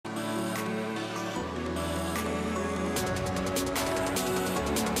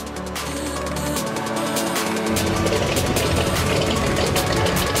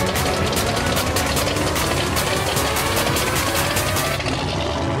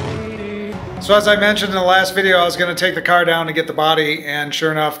So as I mentioned in the last video, I was going to take the car down to get the body, and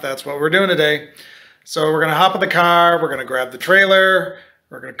sure enough, that's what we're doing today. So we're going to hop in the car, we're going to grab the trailer,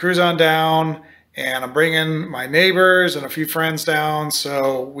 we're going to cruise on down, and I'm bringing my neighbors and a few friends down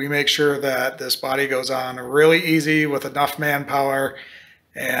so we make sure that this body goes on really easy with enough manpower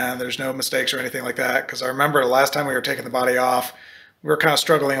and there's no mistakes or anything like that. Because I remember the last time we were taking the body off, we were kind of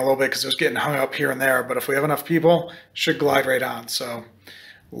struggling a little bit because it was getting hung up here and there, but if we have enough people, it should glide right on. So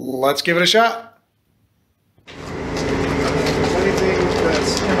let's give it a shot. Anything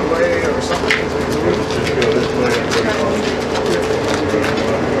that's in the way or something,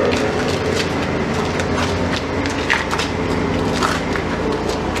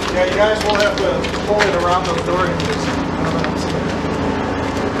 yeah, you guys will have to pull it around those door hinges.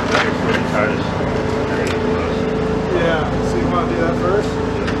 Yeah, so you want to do that first?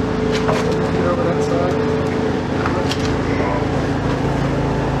 Get over that side.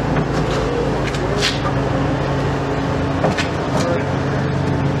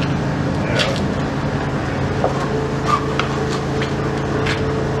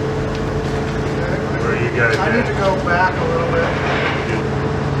 Where you guys I need to go back a little bit.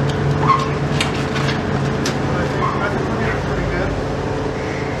 I think we're getting pretty good.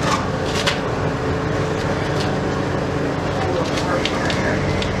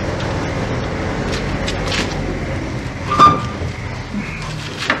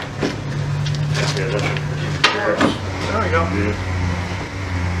 There we go.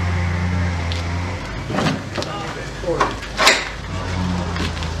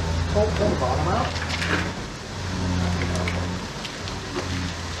 Pull the bottom out.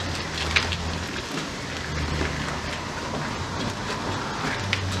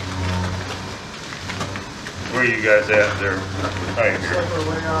 Where are you guys at there? Right Looks here. like we're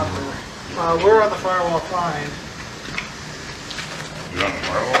way off there. We're on the firewall fine. You're on the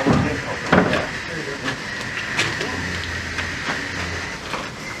firewall over here? Okay. Yeah, there you go.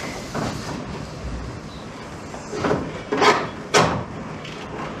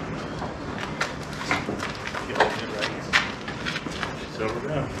 It's over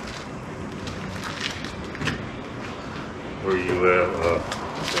there. Where you at?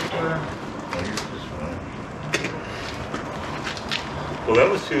 Well, that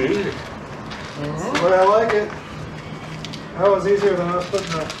was too easy. But I like it. That was easier than us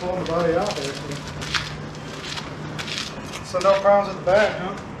pulling the body off there. So no problems with the back,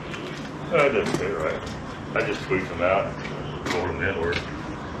 huh? That didn't fit right. I just squeezed them out, rolled them inward.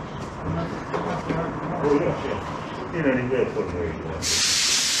 Oh yeah. You know, you gotta put them where you want.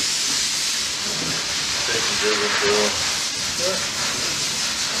 Take them good and fill. Sure.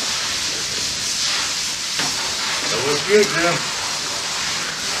 That looks good, Jim.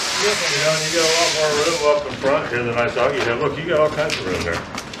 You know, you got a lot more room up in front here than I thought you had. Look, you got all kinds of room there.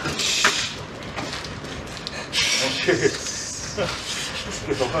 I'm serious.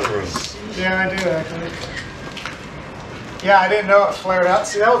 There's a lot of room. Yeah, I do actually. Yeah, I didn't know it flared out.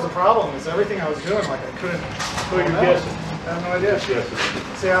 See, that was the problem. Is everything I was doing, like I couldn't. Well, you're guessing. I have no idea. Guessing.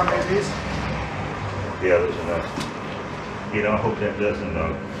 See how many of these? Yeah, there's enough. You know, I hope that doesn't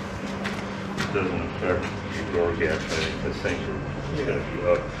affect your door gas. This thing's going to be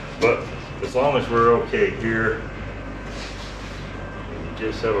up. But as long as we're okay here, and you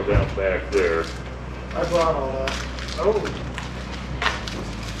just settle down back there. I brought all that. Oh.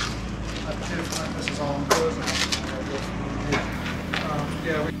 This is all included.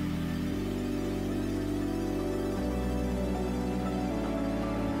 Yeah.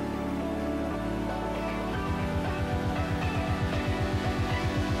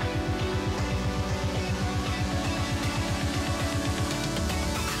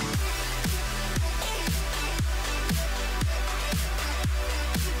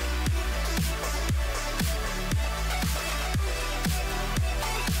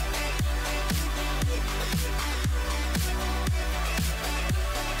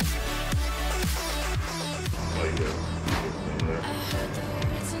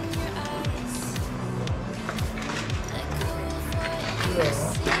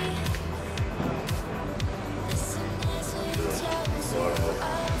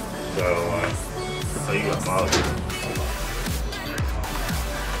 So you got miles.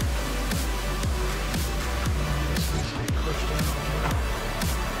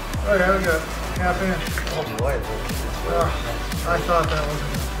 Oh yeah, we got half inch. I thought that wasn't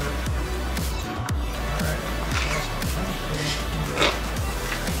going to fit. Alright.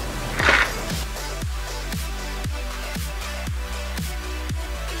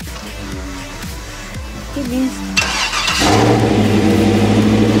 Kidneys.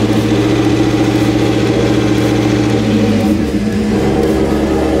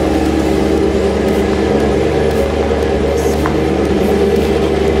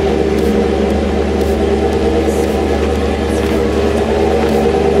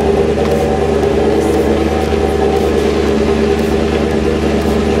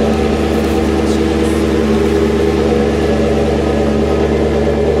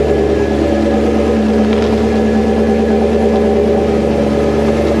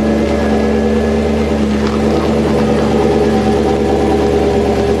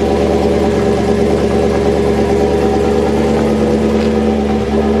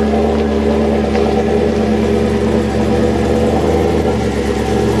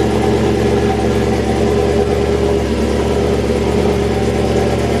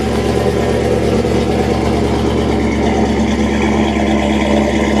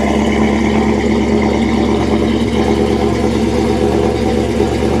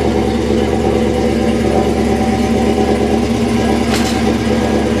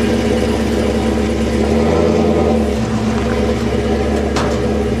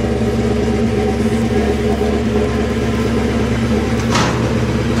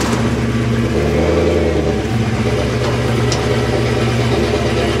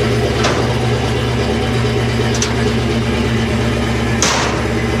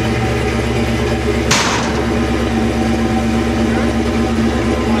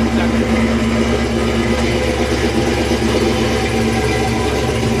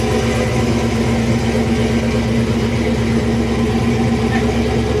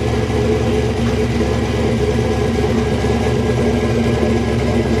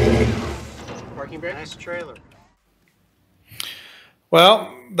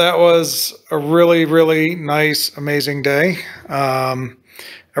 Well, that was a really, really nice, amazing day.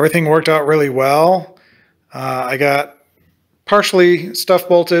 Everything worked out really well. I got partially stuff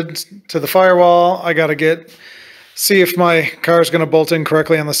bolted to the firewall. I got to see if my car is going to bolt in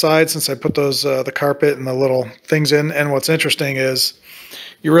correctly on the side, since I put those the carpet and the little things in. And what's interesting is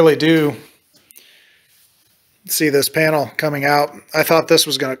you really do see this panel coming out. I thought this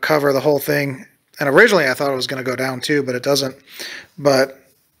was going to cover the whole thing, and originally I thought it was going to go down too, but it doesn't. But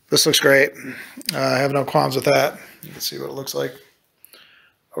this looks great. I have no qualms with that. You can see what it looks like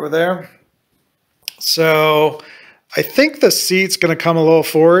over there. So I think the seat's going to come a little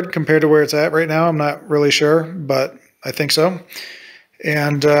forward compared to where it's at right now. I'm not really sure, but I think so.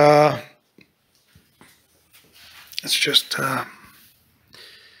 And it's just,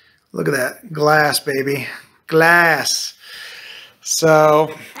 look at that. Glass, baby. Glass.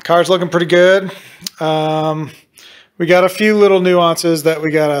 So car's looking pretty good. We got a few little nuances that we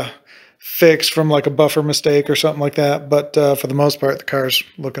got to fix from like a buffer mistake or something like that. But for the most part, the car's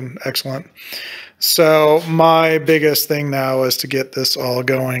looking excellent. So my biggest thing now is to get this all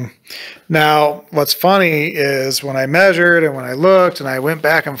going. Now, what's funny is when I measured and when I looked and I went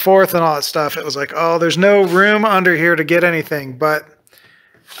back and forth and all that stuff, it was like, oh, there's no room under here to get anything. But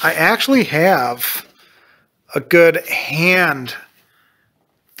I actually have a good hand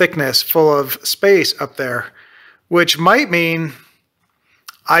thickness full of space up there, which might mean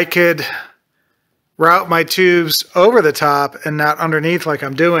I could route my tubes over the top and not underneath like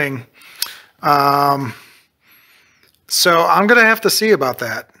I'm doing. So I'm going to have to see about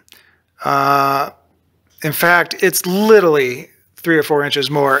that. In fact, it's literally 3 or 4 inches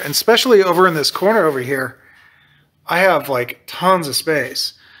more, and especially over in this corner over here, I have like tons of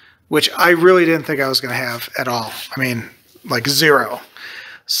space, which I really didn't think I was going to have at all. I mean, like zero.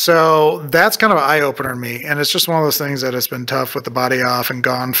 So that's kind of an eye-opener to me, and it's just one of those things that it's been tough with the body off and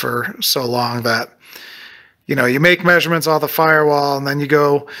gone for so long that, you know, you make measurements off the firewall and then you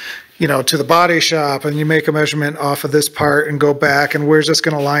go, you know, to the body shop and you make a measurement off of this part and go back and where's this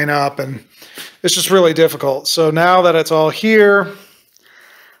going to line up, and it's just really difficult. So now that it's all here,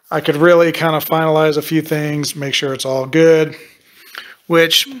 I could really kind of finalize a few things, make sure it's all good,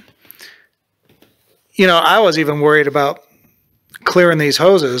 which, you know, I was even worried about clearing these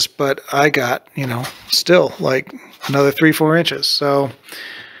hoses, but I got, you know, still like another 3-4 inches. So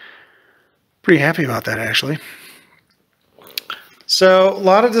pretty happy about that, actually. So a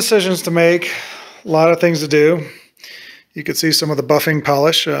lot of decisions to make, a lot of things to do. You can see some of the buffing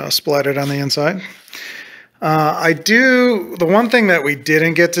polish splattered on the inside. The one thing that we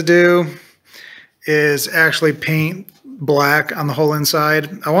didn't get to do is actually paint black on the whole inside.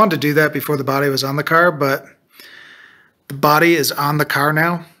 I wanted to do that before the body was on the car, but the body is on the car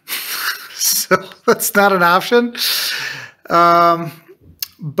now. So that's not an option.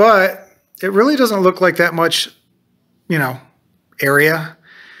 But it really doesn't look like that much, you know, area.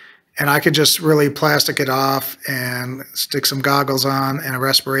 And I could just really plastic it off and stick some goggles on and a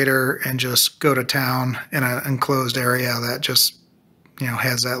respirator and just go to town in an enclosed area that just, you know,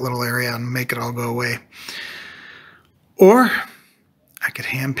 has that little area and make it all go away. Or I could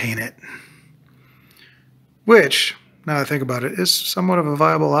hand paint it, which, now that I think about it, is somewhat of a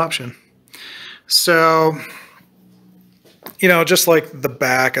viable option. So, you know, just like the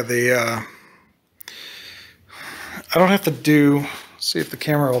back of the, I don't have to do, see if the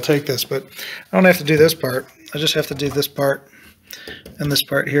camera will take this, but I don't have to do this part. I just have to do this part and this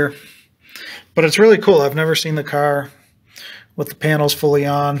part here. But it's really cool. I've never seen the car with the panels fully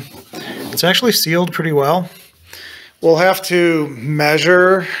on. It's actually sealed pretty well. We'll have to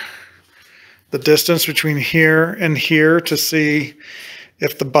measure the distance between here and here to see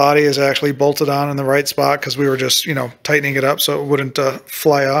if the body is actually bolted on in the right spot, because we were just, you know, tightening it up so it wouldn't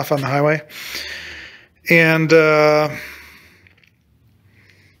fly off on the highway. And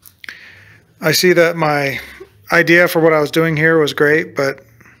I see that my idea for what I was doing here was great, but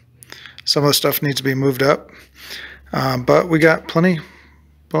some of the stuff needs to be moved up. But we got plenty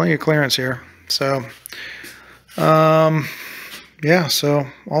of clearance here. So, yeah, so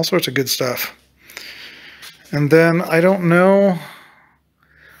all sorts of good stuff. And then I don't know,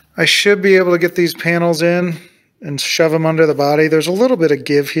 I should be able to get these panels in and shove them under the body. There's a little bit of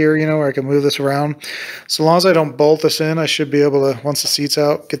give here, you know, where I can move this around. So long as I don't bolt this in, I should be able to, once the seat's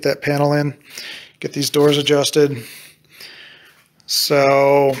out, get that panel in, get these doors adjusted.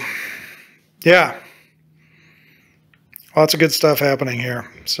 So, yeah, lots of good stuff happening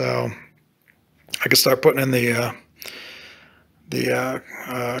here. So I can start putting in the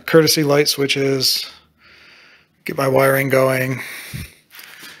courtesy light switches, get my wiring going.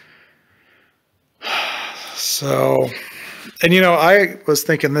 So And you know, I was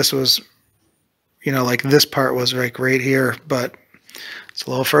thinking this was, you know, like this part was like right here, but it's a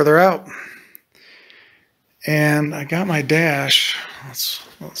little further out. And I got my dash.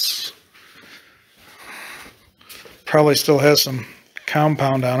 Let's probably still has some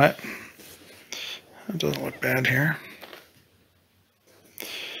compound on it. It doesn't look bad here.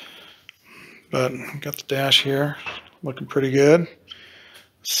 But got the dash here, looking pretty good.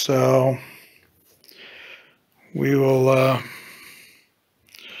 So we will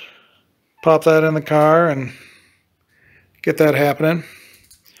pop that in the car and get that happening.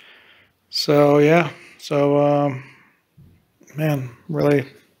 So yeah, so man, really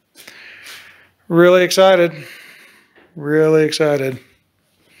excited. Really excited.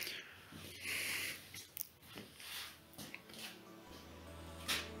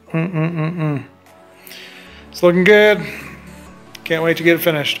 It's looking good. Can't wait to get it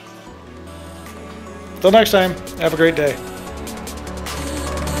finished. Till next time, have a great day.